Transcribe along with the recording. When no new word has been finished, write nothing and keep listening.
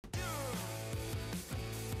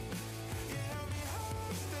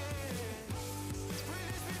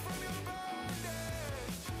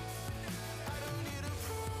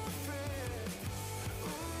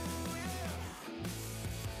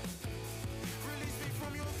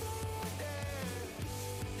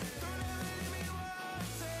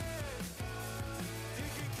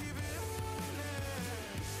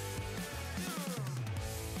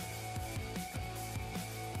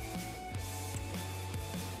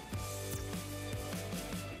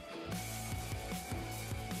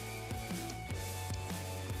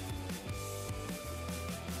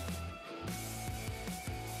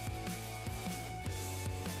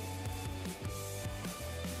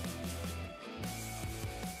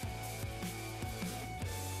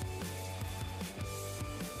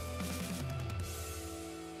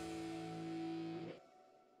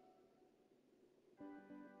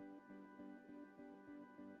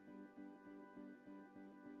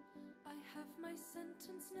have my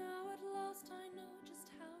sentence now, at last I know just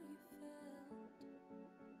how you felt.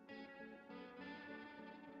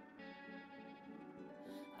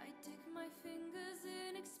 I dig my fingers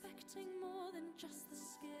in, expecting more than just the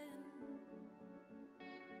skin.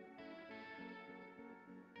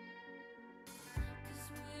 'Cause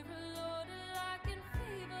we're a loader like in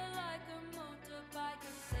fever, like a motorbike,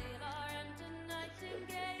 a sailor and a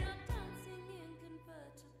nightingale, dancing in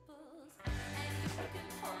convertibles. And you can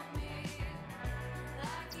hold me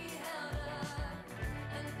like he held her,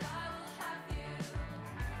 and I will have you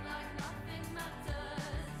like nothing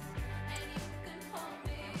matters. And you can hold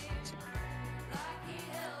me like he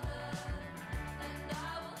held her, and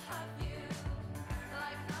I will have you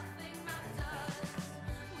like nothing matters.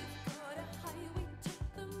 We've got a highway to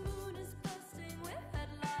the moon is bursting with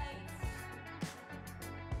headlights.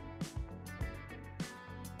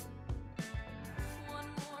 One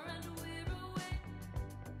more and we're away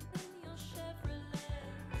in your Chevrolet.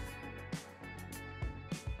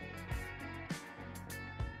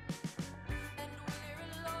 And we're a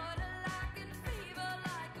loader like in fever,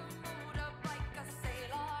 like a motorbike, a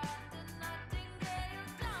sailor and a nightingale,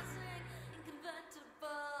 dancing in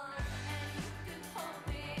convertibles. And you can hold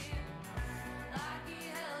me like he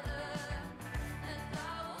held her, and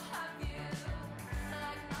I will have you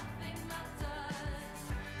like nothing matters.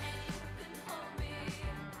 And you can hold me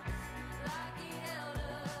like he held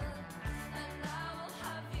her, and I will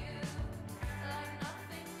have you like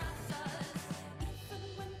nothing matters. Even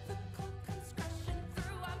when the clock comes crashing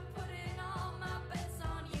through, I'm putting all my bets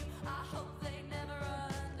on you. I hope they never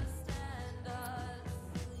understand us.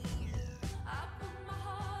 I put my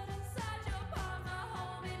heart inside your palm, my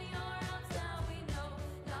home in your arms. Now we know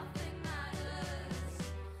nothing matters.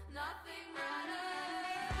 Nothing matters.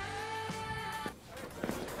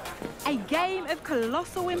 A game of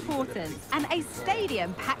colossal importance and a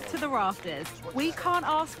stadium packed to the rafters. We can't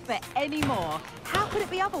ask for any more. How could it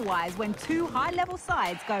be otherwise when two high-level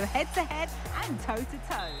sides go head-to-head and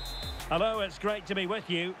toe-to-toe? Hello, it's great to be with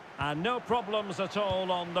you, and no problems at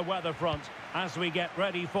all on the weather front as we get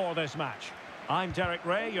ready for this match. I'm Derek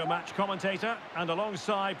Ray, your match commentator, and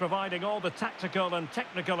alongside providing all the tactical and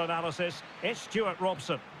technical analysis, it's Stuart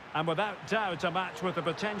Robson. And without doubt, a match with the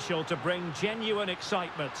potential to bring genuine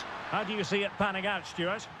excitement. How do you see it panning out,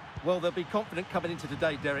 Stuart? Well, they'll be confident coming into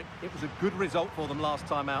today, Derek. It was a good result for them last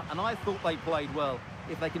time out, and I thought they played well.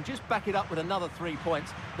 If they can just back it up with another 3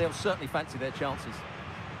 points, they'll certainly fancy their chances.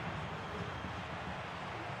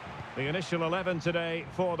 The initial 11 today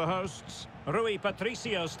for the hosts. Rui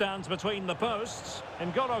Patricio stands between the posts.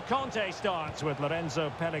 N'Golo Kanté starts with Lorenzo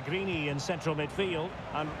Pellegrini in central midfield.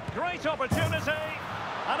 And great opportunity!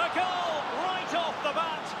 And a goal right off the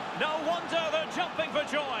bat. No wonder they're jumping for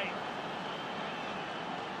joy.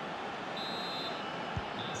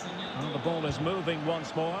 Well, the ball is moving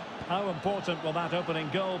once more. How important will that opening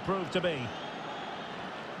goal prove to be?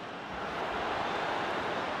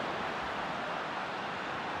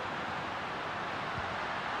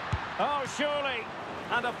 Oh, surely.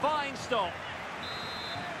 And a fine stop.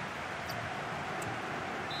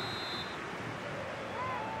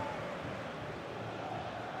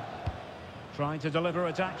 Trying to deliver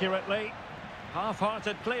it accurately.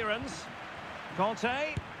 Half-hearted clearance.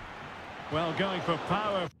 Kanté. Well, going for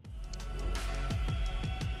power.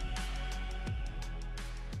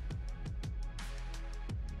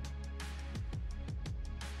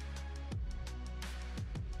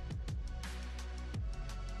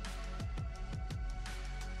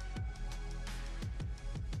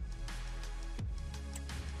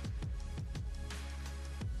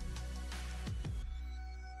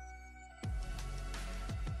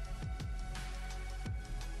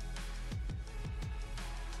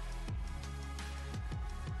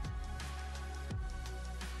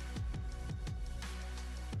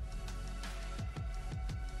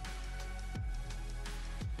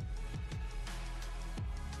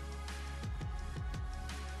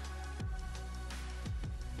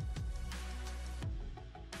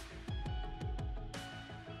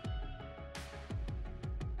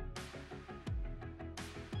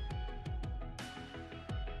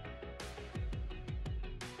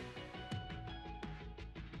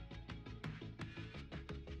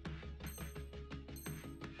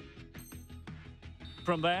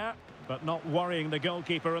 From there, but not worrying the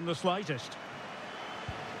goalkeeper in the slightest.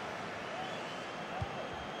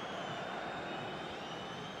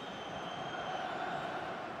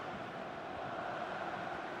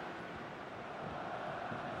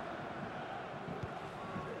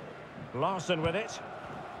 Larson with it.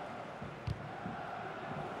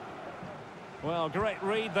 Well, great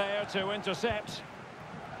read there to intercept.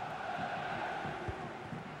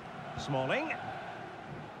 Smalling.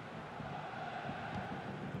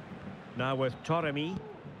 Now with Toremi.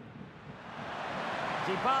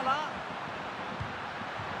 Dybala.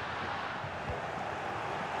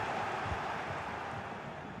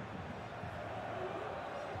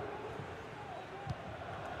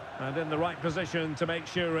 And in the right position to make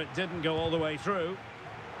sure it didn't go all the way through.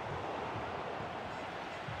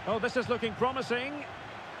 Oh, this is looking promising.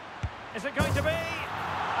 Is it going to be?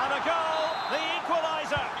 And a goal, the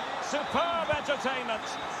equaliser. Superb entertainment.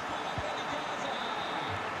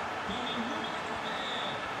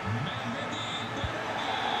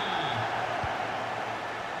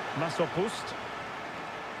 Masopust.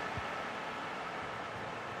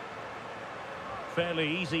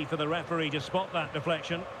 Fairly easy for the referee to spot that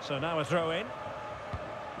deflection. So now a throw in.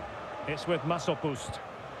 It's with Masopust.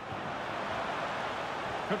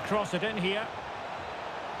 Could cross it in here.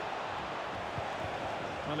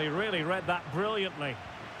 Well, he really read that brilliantly.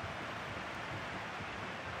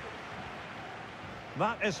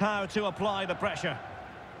 That is how to apply the pressure.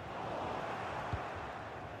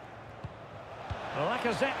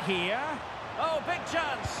 Lacazette here. Oh, big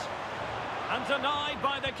chance. And denied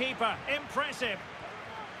by the keeper. Impressive.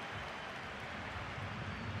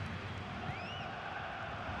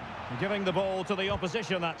 Giving the ball to the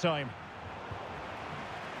opposition that time.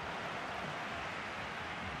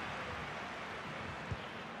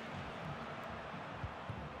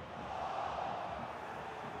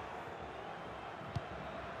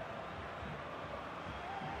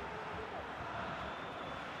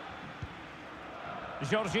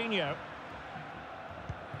 Jorginho.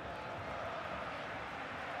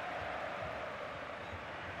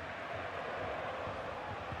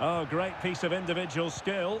 Oh, great piece of individual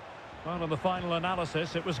skill. Well, in the final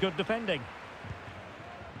analysis, it was good defending.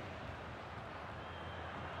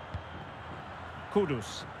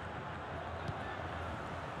 Kudus.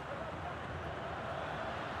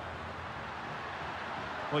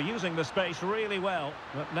 Well, using the space really well,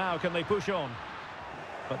 but now can they push on?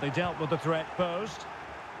 But they dealt with the threat posed.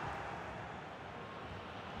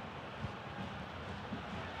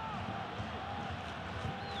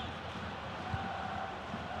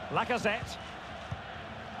 Lacazette.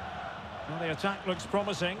 Well, the attack looks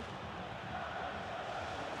promising.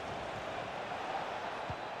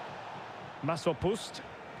 Masopust.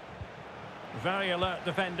 Very alert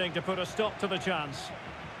defending to put a stop to the chance.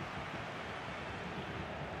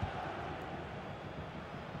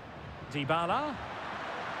 Dybala.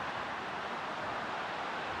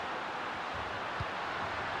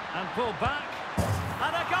 And pulled back.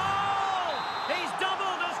 And a goal! He's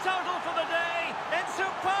doubled his total for the day in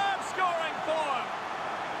superb scoring form.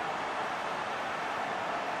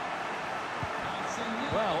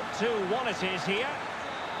 Well, 2-1 it is here.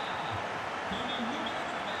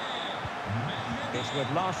 It's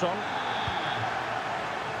with Larsson.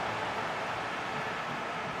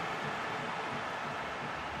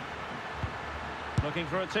 Looking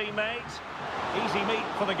for a teammate. Easy meet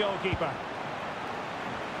for the goalkeeper.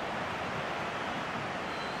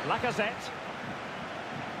 Lacazette.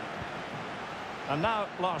 And now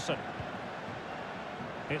Larsson.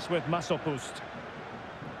 It's with Masopust.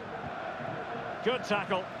 Good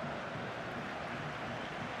tackle.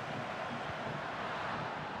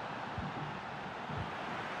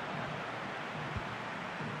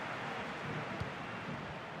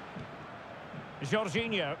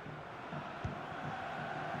 Jorginho.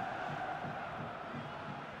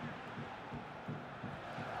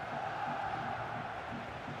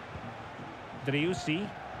 Driussi.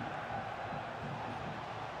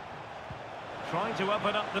 Trying to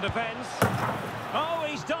open up the defence. Oh,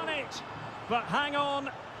 he's done it! But hang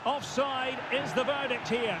on, offside is the verdict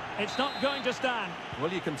here. It's not going to stand.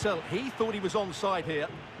 Well, you can tell he thought he was onside here,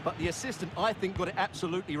 but the assistant, I think, got it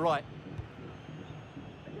absolutely right.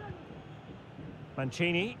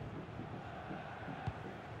 Mancini.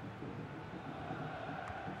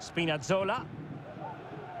 Spinazzola.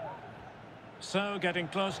 So, getting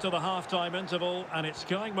close to the half-time interval, and it's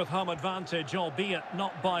going with home advantage, albeit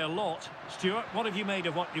not by a lot. Stuart, what have you made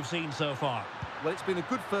of what you've seen so far? Well, it's been a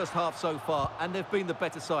good first half so far, and they've been the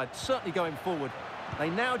better side, certainly going forward.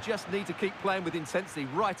 They now just need to keep playing with intensity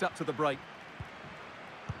right up to the break.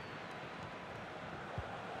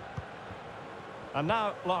 And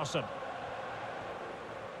now, Larsson.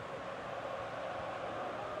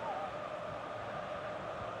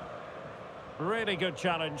 Really good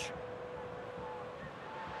challenge.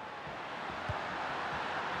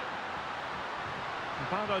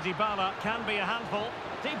 Paulo Dybala can be a handful.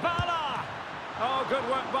 Dybala! Oh, good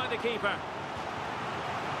work by the keeper.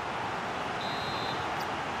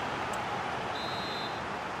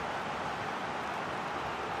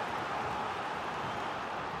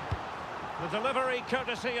 The delivery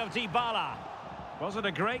courtesy of Dybala. Was it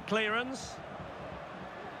a great clearance?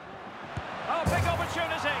 Oh, big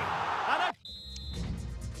opportunity. And a...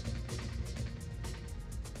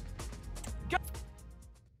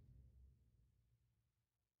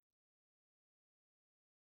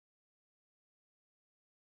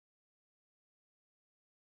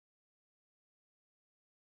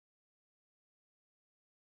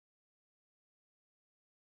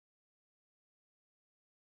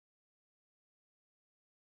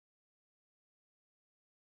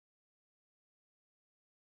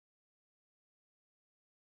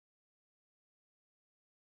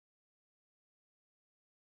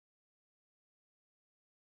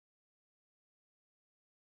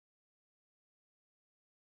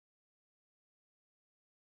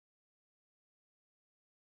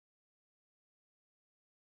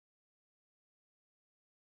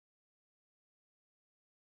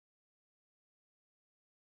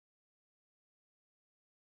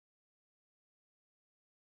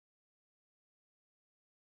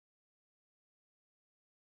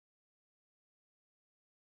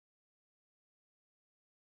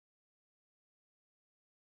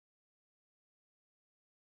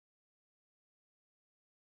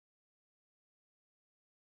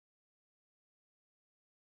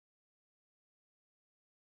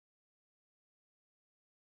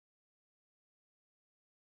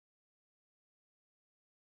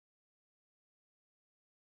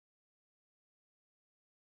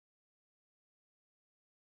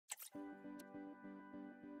 I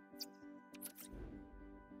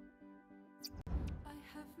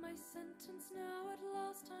have my sentence now, at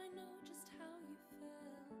last I know just how you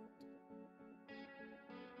felt.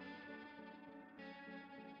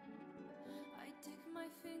 I dig my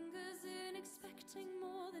fingers in, expecting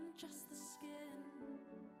more than just the skin.